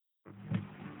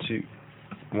two,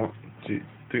 1, 2,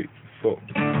 3, 4.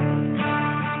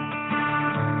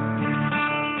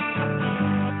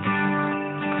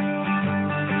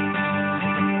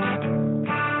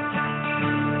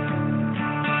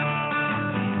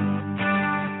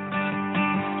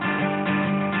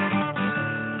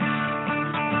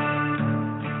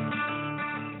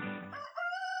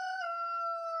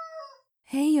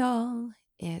 Hey y'all,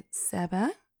 it's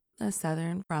Seba, the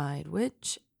Southern Fried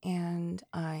Witch, and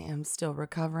I am still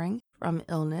recovering from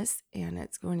illness, and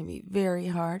it's going to be very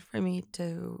hard for me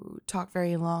to talk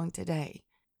very long today.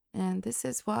 And this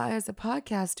is why, as a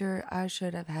podcaster, I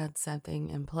should have had something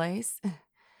in place.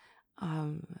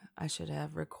 I should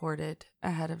have recorded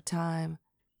ahead of time.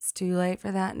 It's too late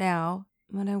for that now,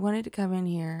 but I wanted to come in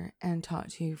here and talk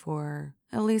to you for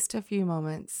at least a few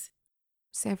moments.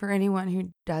 So for anyone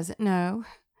who doesn't know,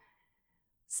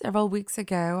 several weeks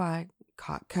ago I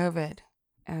caught COVID,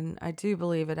 and I do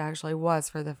believe it actually was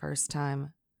for the first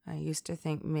time. I used to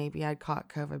think maybe I'd caught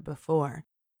COVID before.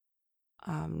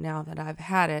 Now that I've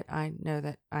had it, I know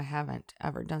that I haven't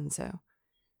ever done so.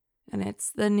 And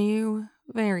it's the new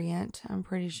variant, I'm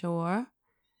pretty sure.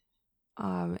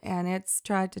 And it's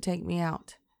tried to take me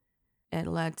out. It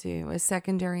led to a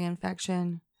secondary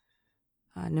infection,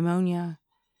 pneumonia,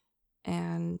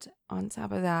 and on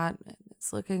top of that,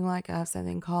 it's looking like I have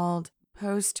something called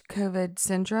post-COVID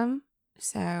syndrome.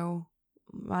 So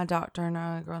my doctor and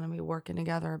I are going to be working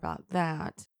together about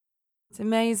that. It's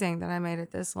amazing that I made it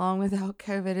this long without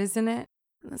COVID, isn't it?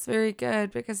 That's very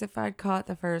good, because if I'd caught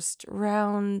the first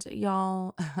round,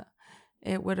 y'all,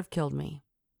 it would have killed me.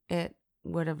 It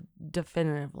would have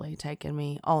definitively taken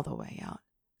me all the way out.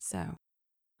 So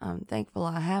I'm thankful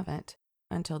I haven't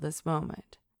until this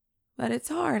moment. But it's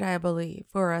hard, I believe,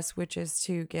 for us witches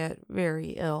to get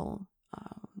very ill,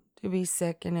 to be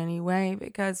sick in any way,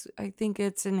 because I think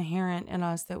it's inherent in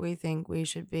us that we think we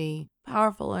should be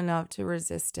powerful enough to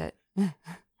resist it,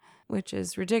 which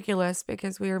is ridiculous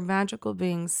because we are magical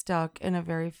beings stuck in a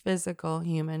very physical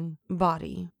human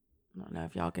body. I don't know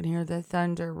if y'all can hear the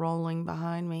thunder rolling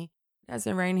behind me. It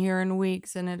hasn't rained here in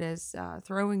weeks, and it is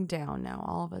throwing down now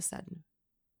all of a sudden.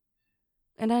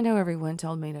 And I know everyone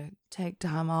told me to take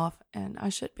time off, and I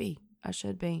should be.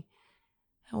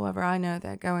 However, I know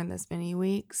that going this many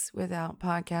weeks without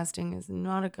podcasting is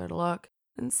not a good look.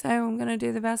 And so I'm going to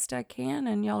do the best I can,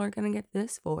 and y'all are going to get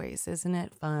this voice. Isn't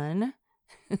it fun?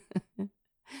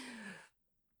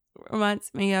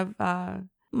 Reminds me of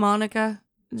Monica.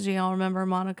 Do y'all remember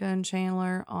Monica and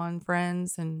Chandler on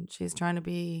Friends? And she's trying to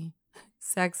be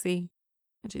sexy,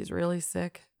 and she's really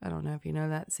sick. I don't know if you know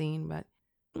that scene, but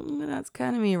that's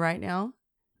kind of me right now.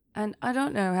 And I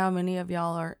don't know how many of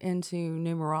y'all are into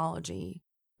numerology.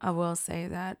 I will say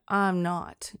that I'm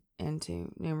not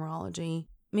into numerology,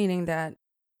 meaning that,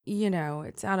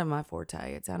 it's out of my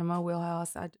forte. It's out of my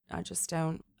wheelhouse. I'm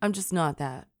just not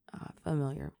that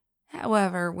familiar.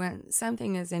 However, when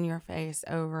something is in your face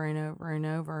over and over and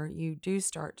over, you do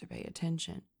start to pay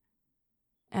attention.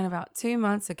 And about 2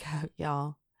 months ago,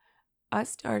 y'all, I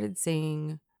started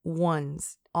seeing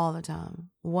ones all the time.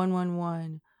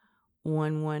 111,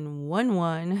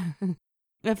 1111.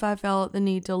 If I felt the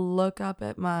need to look up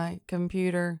at my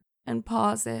computer and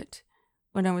pause it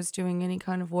when I was doing any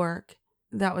kind of work,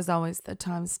 that was always the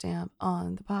timestamp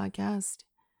on the podcast.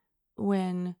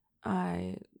 When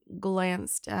I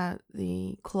glanced at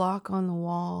the clock on the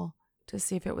wall to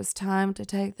see if it was time to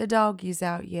take the doggies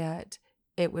out yet,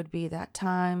 it would be that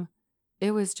time.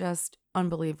 It was just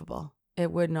unbelievable.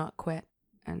 It would not quit.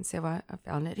 And so I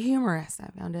found it humorous.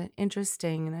 I found it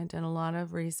interesting, and I did a lot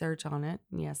of research on it.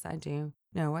 Yes, I do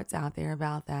know what's out there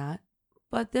about that.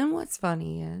 But then what's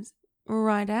funny is,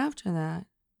 right after that,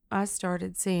 I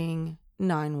started seeing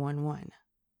 911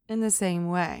 in the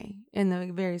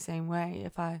very same way.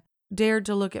 If I dared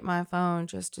to look at my phone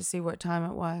just to see what time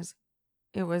it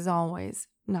was always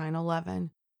 9:11.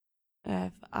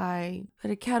 If I put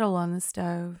a kettle on the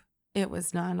stove, it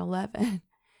was 9:11.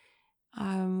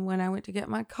 When I went to get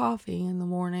my coffee in the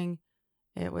morning,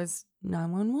 it was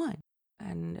 911.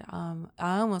 And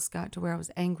I almost got to where I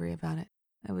was angry about it.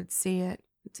 I would see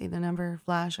the number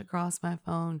flash across my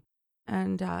phone,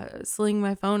 and sling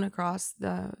my phone across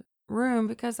the room,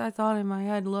 because I thought in my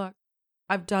head, look,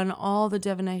 I've done all the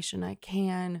divination I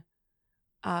can.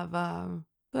 I've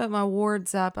put my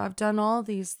wards up. I've done all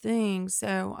these things,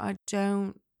 so I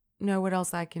don't know what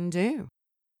else I can do.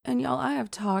 And y'all, I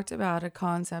have talked about a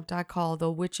concept I call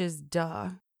the witch's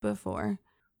duh before,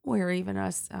 where even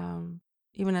us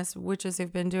witches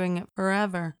who've been doing it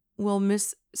forever will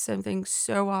miss something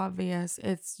so obvious.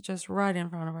 It's just right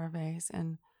in front of our face.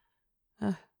 And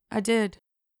I did.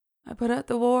 I put out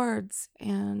the wards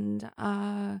and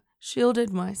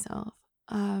shielded myself.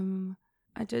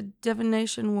 I did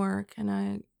divination work and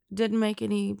I didn't make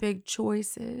any big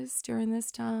choices during this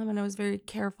time. And I was very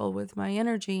careful with my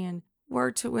energy and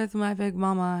worked with my big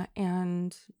mama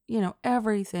and,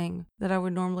 everything that I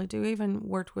would normally do. Even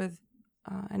worked with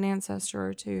an ancestor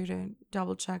or two to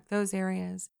double check those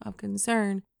areas of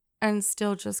concern and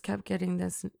still just kept getting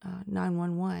this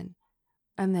 911.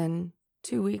 And then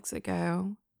 2 weeks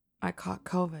ago, I caught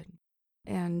COVID.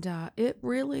 And it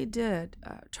really did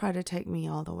try to take me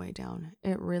all the way down.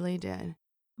 It really did.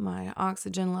 My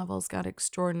oxygen levels got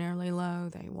extraordinarily low.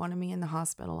 They wanted me in the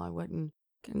hospital. I wouldn't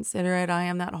consider it. I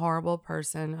am that horrible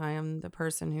person. I am the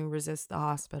person who resists the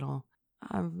hospital.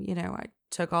 I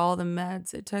took all the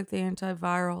meds. I took the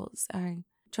antivirals. I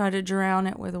tried to drown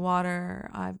it with water.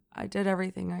 I did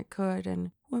everything I could. And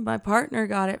when my partner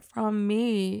got it from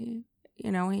me,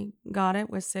 he got it,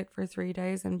 was sick for 3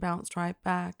 days and bounced right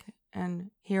back.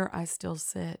 And here I still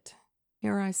sit,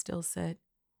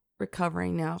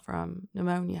 recovering now from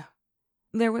pneumonia.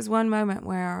 There was one moment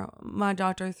where my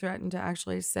doctor threatened to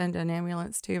actually send an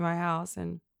ambulance to my house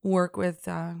and work with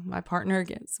my partner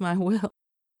against my will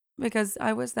because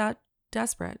I was that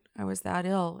desperate. I was that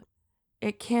ill.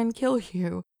 It can kill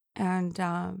you. And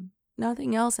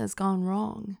nothing else has gone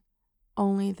wrong,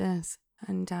 only this.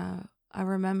 And I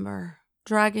remember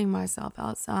dragging myself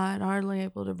outside, hardly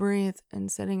able to breathe,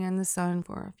 and sitting in the sun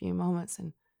for a few moments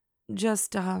and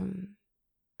just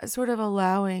sort of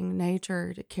allowing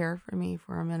nature to care for me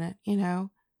for a minute,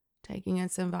 taking in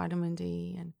some vitamin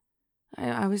D. And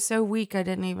I was so weak I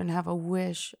didn't even have a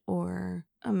wish or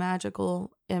a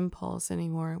magical impulse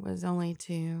anymore. It was only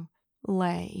to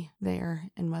lay there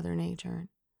in Mother Nature,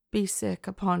 be sick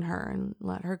upon her and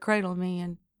let her cradle me.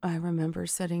 And I remember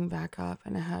sitting back up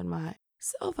and I had my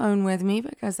cell phone with me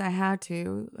because I had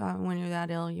to. When you're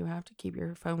that ill, you have to keep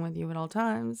your phone with you at all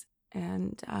times.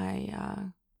 And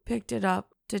I picked it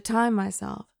up to time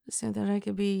myself so that I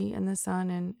could be in the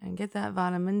sun and get that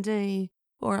vitamin D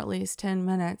for at least 10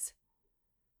 minutes.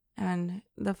 And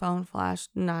the phone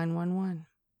flashed 911.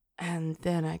 And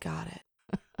then I got it.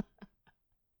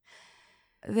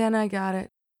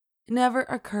 It never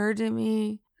occurred to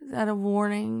me that a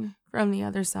warning from the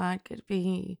other side could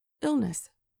be illness.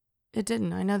 It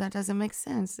didn't. I know that doesn't make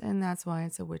sense, and that's why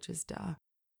it's a witch's duh.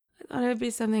 I thought it would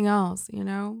be something else,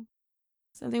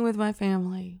 something with my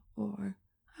family, or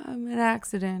an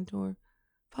accident, or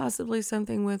possibly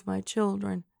something with my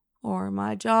children, or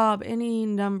my job, any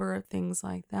number of things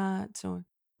like that, or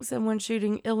someone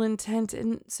shooting ill intent.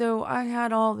 And so I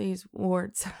had all these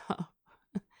wards up.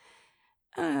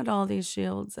 I had all these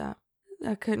shields up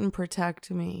that couldn't protect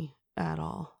me at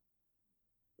all.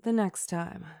 The next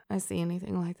time I see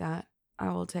anything like that,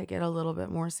 I will take it a little bit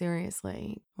more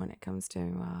seriously when it comes to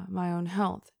my own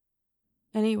health.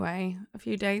 Anyway, a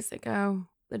few days ago,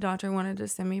 the doctor wanted to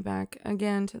send me back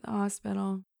again to the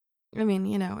hospital. I mean,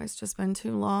 it's just been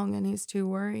too long and he's too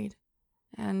worried.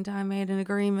 And I made an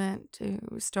agreement to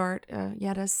start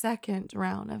yet a second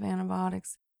round of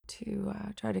antibiotics to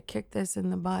try to kick this in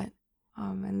the butt.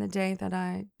 And the day that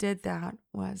I did that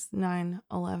was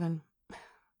 9/11.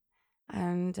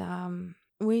 And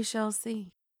we shall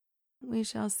see. We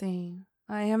shall see.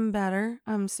 I am better.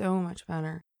 I'm so much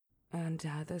better. And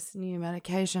this new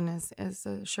medication is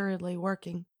assuredly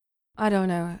working. I don't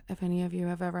know if any of you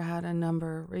have ever had a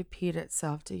number repeat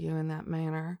itself to you in that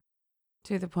manner,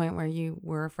 to the point where you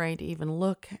were afraid to even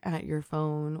look at your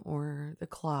phone or the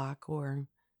clock or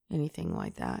anything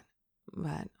like that.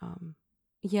 But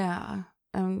yeah,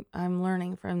 I'm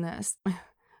learning from this.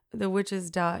 The witch's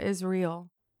duh is real.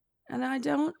 And I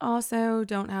don't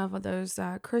have those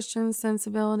Christian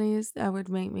sensibilities that would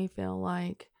make me feel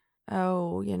like,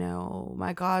 oh,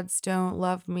 my gods don't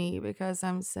love me because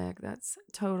I'm sick. That's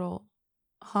total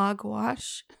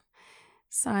hogwash.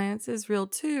 Science is real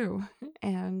too.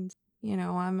 And,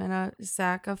 I'm in a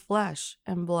sack of flesh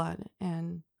and blood.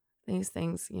 And these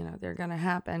things, they're going to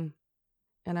happen.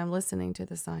 And I'm listening to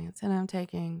the science and I'm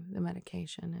taking the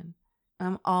medication. And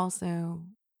I'm also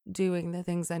doing the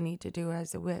things I need to do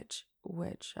as a witch,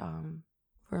 which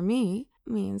for me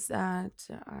means that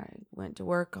I went to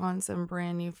work on some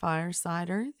brand new fire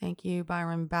cider. Thank you,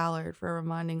 Byron Ballard, for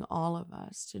reminding all of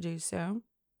us to do so.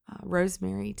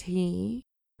 Rosemary tea.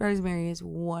 Rosemary is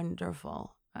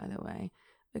wonderful, by the way,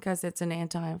 because it's an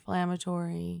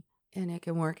anti-inflammatory and it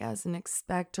can work as an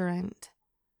expectorant.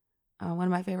 One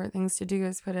of my favorite things to do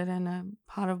is put it in a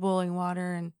pot of boiling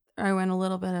water and throw in a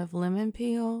little bit of lemon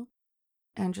peel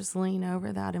and just lean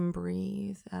over that and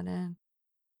breathe that in.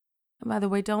 And by the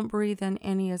way, don't breathe in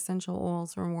any essential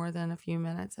oils for more than a few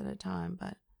minutes at a time,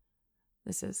 but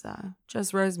This is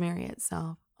just rosemary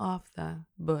itself off the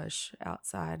bush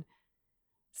outside.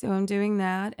 So I'm doing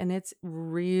that, and it's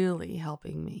really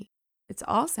helping me. It's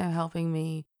also helping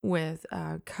me with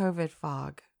COVID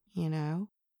fog,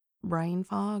 brain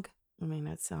fog. I mean,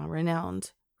 it's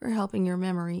renowned for helping your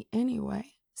memory anyway.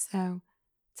 So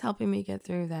it's helping me get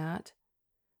through that.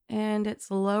 And it's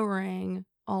lowering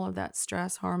all of that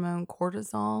stress hormone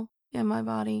cortisol in my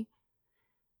body.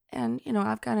 And,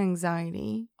 I've got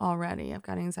anxiety already. I've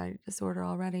got anxiety disorder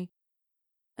already.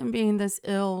 And being this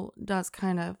ill does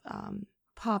kind of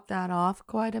pop that off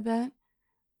quite a bit.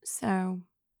 So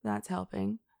that's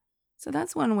helping. So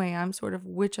that's one way I'm sort of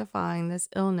witchifying this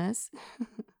illness.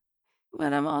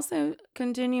 But I'm also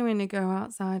continuing to go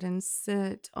outside and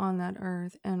sit on that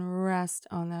earth and rest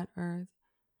on that earth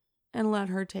and let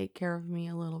her take care of me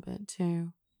a little bit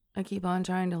too. I keep on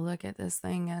trying to look at this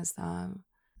thing as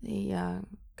the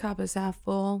cup is half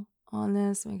full on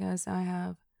this, because I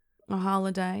have a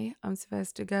holiday I'm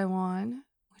supposed to go on,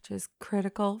 which is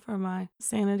critical for my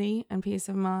sanity and peace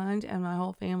of mind, and my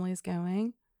whole family's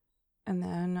going. And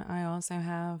then I also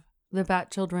have the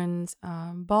Bat Children's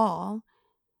ball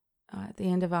at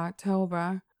the end of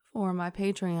October for my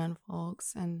Patreon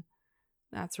folks, and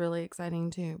that's really exciting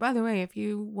too. By the way, if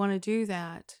you want to do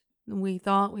that, we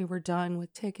thought we were done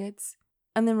with tickets,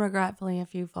 and then regretfully a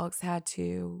few folks had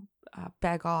to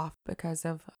beg off because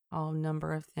of a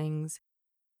number of things,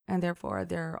 and therefore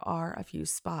there are a few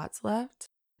spots left.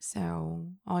 So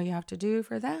all you have to do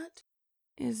for that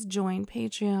is join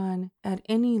Patreon at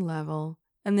any level,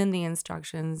 and then the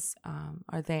instructions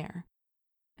are there.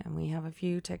 And we have a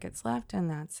few tickets left, and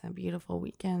that's a beautiful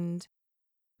weekend.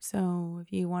 So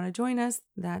if you want to join us,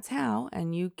 that's how,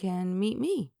 and you can meet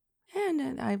me.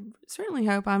 And I certainly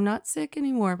hope I'm not sick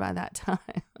anymore by that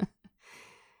time.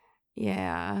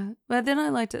 Yeah. But then I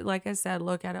like to, like I said,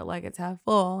 look at it like it's half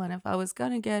full. And if I was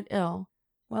going to get ill,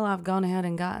 well, I've gone ahead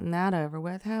and gotten that over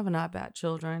with, haven't I, Bat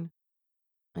Children?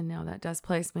 And now that does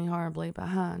place me horribly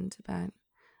behind. But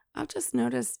I've just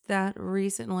noticed that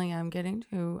recently I'm getting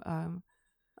to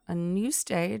a new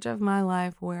stage of my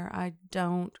life where I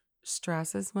don't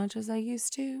stress as much as I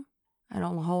used to. I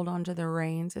don't hold on to the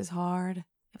reins as hard.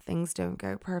 If things don't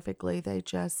go perfectly, they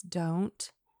just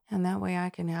don't. And that way I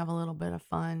can have a little bit of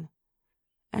fun.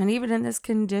 And even in this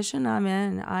condition I'm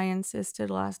in, I insisted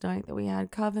last night that we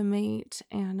had coven meet.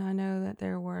 And I know that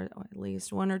there were at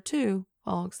least one or two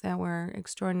folks that were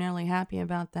extraordinarily happy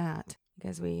about that,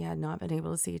 because we had not been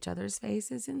able to see each other's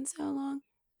faces in so long.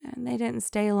 And they didn't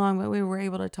stay long, but we were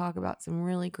able to talk about some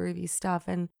really groovy stuff.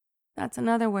 And that's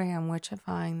another way I'm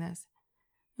witchifying this.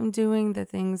 I'm doing the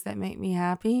things that make me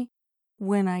happy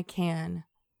when I can,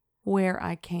 where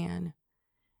I can.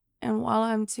 And while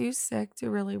I'm too sick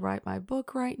to really write my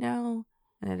book right now,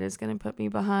 and it is going to put me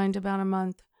behind about a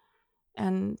month,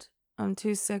 and I'm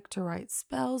too sick to write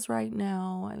spells right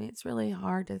now, I mean, it's really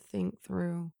hard to think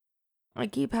through. I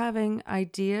keep having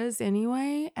ideas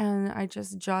anyway, and I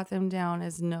just jot them down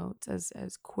as notes,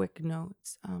 as quick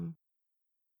notes.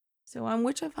 So I'm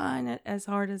witchifying it as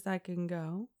hard as I can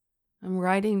go. I'm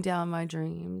writing down my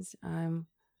dreams. I'm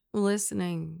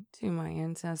listening to my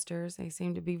ancestors. They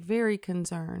seem to be very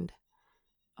concerned.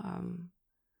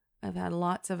 I've had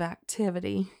lots of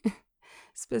activity,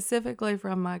 specifically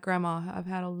from my grandma. I've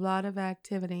had a lot of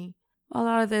activity. A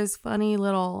lot of those funny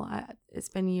little, it's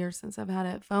been years since I've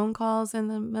had phone calls in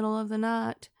the middle of the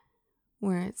night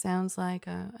where it sounds like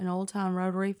an old-time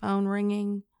rotary phone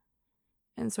ringing,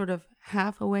 and sort of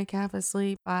half awake, half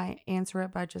asleep, I answer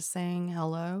it by just saying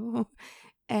hello.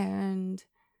 And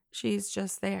she's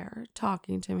just there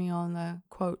talking to me on the,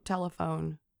 quote,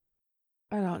 telephone.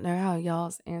 I don't know how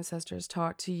y'all's ancestors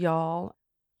talk to y'all.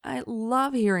 I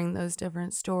love hearing those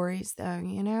different stories,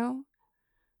 though,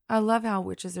 I love how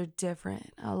witches are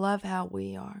different. I love how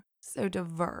we are so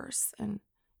diverse and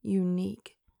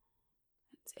unique.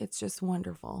 It's just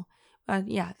wonderful. But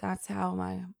yeah, that's how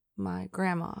my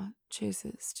grandma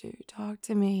chooses to talk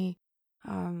to me.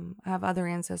 I have other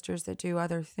ancestors that do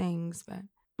other things, but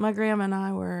my grandma and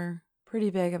I were pretty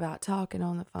big about talking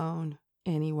on the phone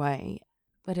anyway.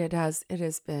 But it has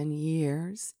been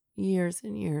years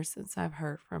and years since I've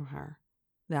heard from her,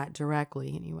 that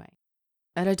directly anyway.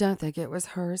 And I don't think it was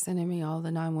her sending me all the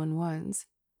 911s.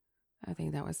 I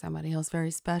think that was somebody else very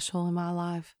special in my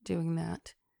life doing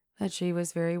that. That she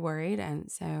was very worried, and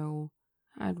so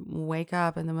I'd wake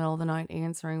up in the middle of the night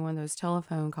answering one of those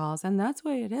telephone calls, and that's the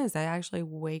way it is. I actually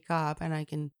wake up and I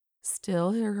can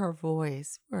still hear her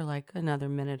voice for like another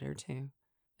minute or two.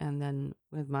 And then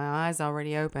with my eyes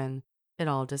already open, it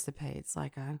all dissipates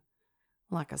like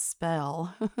a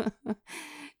spell.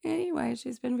 Anyway,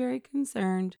 she's been very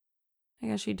concerned. I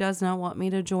guess she does not want me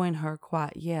to join her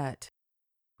quite yet.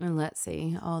 And let's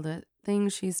see, all the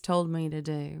things she's told me to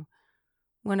do.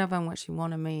 One of them was she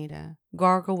wanted me to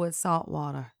gargle with salt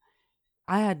water.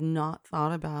 I had not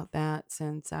thought about that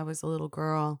since I was a little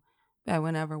girl. But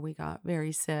whenever we got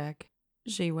very sick,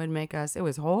 she would make us, it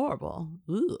was horrible.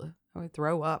 Ugh, I would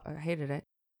throw up. I hated it.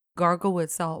 Gargle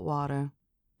with salt water.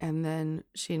 And then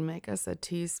she'd make us a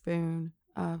teaspoon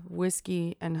of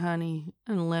whiskey and honey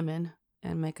and lemon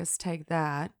and make us take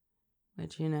that.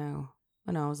 But,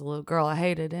 when I was a little girl, I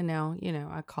hated it. And now,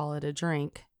 I call it a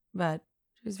drink. But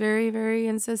she was very, very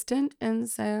insistent. And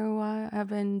so I have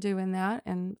been doing that.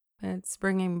 And it's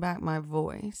bringing back my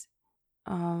voice.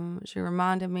 She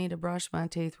reminded me to brush my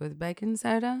teeth with baking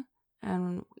soda.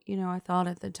 And, I thought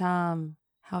at the time,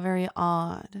 how very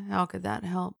odd. How could that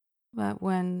help? But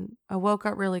when I woke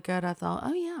up really good, I thought,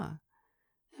 oh yeah,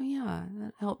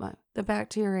 that helped the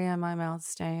bacteria in my mouth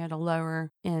stay at a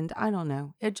lower end. I don't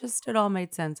know. It all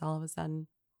made sense all of a sudden.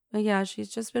 But yeah, she's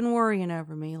just been worrying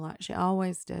over me like she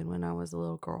always did when I was a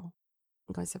little girl.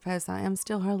 I suppose I am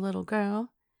still her little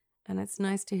girl, and it's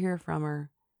nice to hear from her.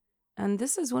 And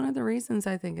this is one of the reasons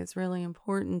I think it's really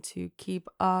important to keep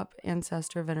up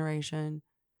ancestor veneration.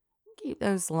 Keep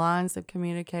those lines of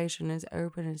communication as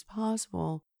open as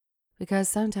possible, because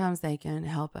sometimes they can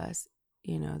help us.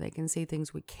 They can see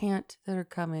things we can't that are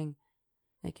coming.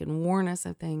 They can warn us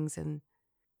of things. And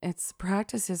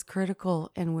practice is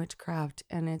critical in witchcraft.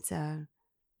 And it's a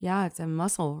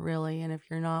muscle, really. And if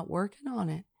you're not working on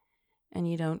it and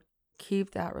you don't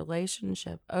keep that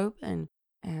relationship open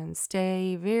and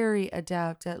stay very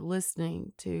adept at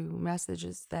listening to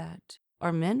messages that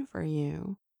are meant for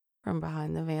you from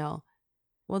behind the veil,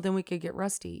 well, then we could get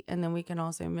rusty. And then we can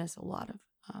also miss a lot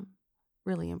of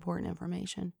really important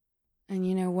information.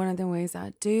 And one of the ways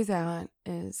I do that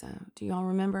is, do y'all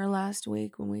remember last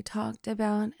week when we talked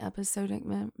about episodic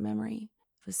memory?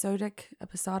 Episodic?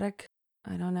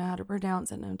 I don't know how to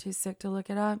pronounce it and I'm too sick to look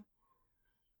it up.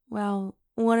 Well,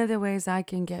 one of the ways I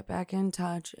can get back in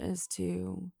touch is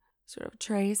to sort of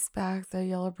trace back the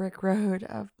yellow brick road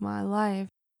of my life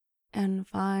and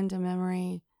find a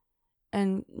memory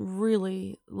and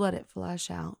really let it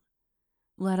flesh out.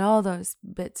 Let all those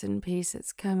bits and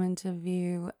pieces come into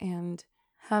view and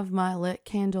have my lit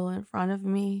candle in front of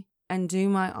me and do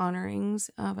my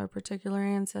honorings of a particular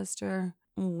ancestor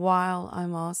while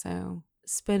I'm also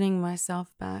spinning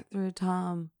myself back through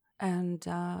time. And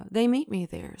they meet me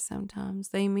there sometimes.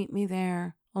 They meet me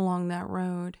there along that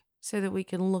road so that we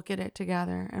can look at it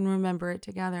together and remember it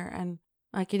together. And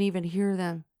I can even hear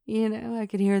them. I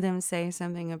could hear them say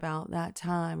something about that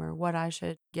time or what I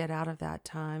should get out of that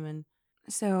time. And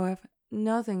so if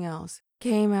nothing else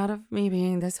came out of me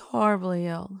being this horribly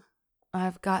ill,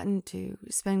 I've gotten to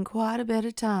spend quite a bit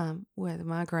of time with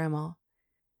my grandma.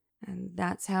 And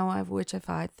that's how I've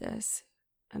witchified this.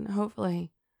 And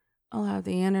hopefully I'll have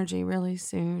the energy really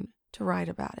soon to write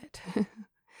about it.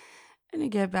 And to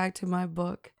get back to my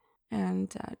book.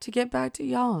 And to get back to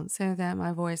y'all so that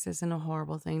my voice isn't a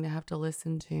horrible thing to have to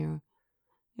listen to.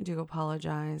 I do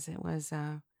apologize. It was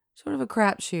sort of a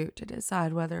crapshoot to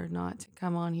decide whether or not to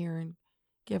come on here and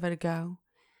give it a go.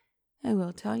 I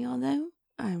will tell y'all though,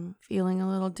 I'm feeling a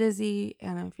little dizzy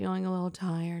and I'm feeling a little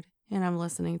tired and I'm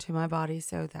listening to my body,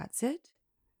 so that's it.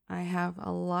 I have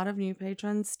a lot of new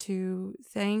patrons to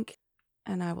thank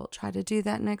and I will try to do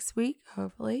that next week,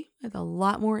 hopefully, with a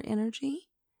lot more energy.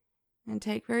 And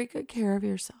take very good care of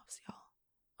yourselves, y'all.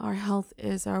 Our health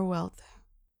is our wealth.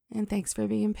 And thanks for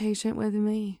being patient with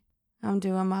me. I'm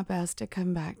doing my best to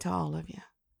come back to all of you.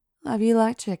 Love you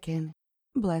like chicken.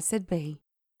 Blessed be.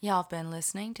 Y'all have been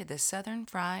listening to the Southern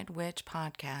Fried Witch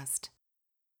Podcast.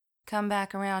 Come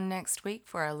back around next week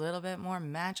for a little bit more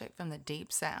magic from the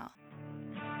Deep South.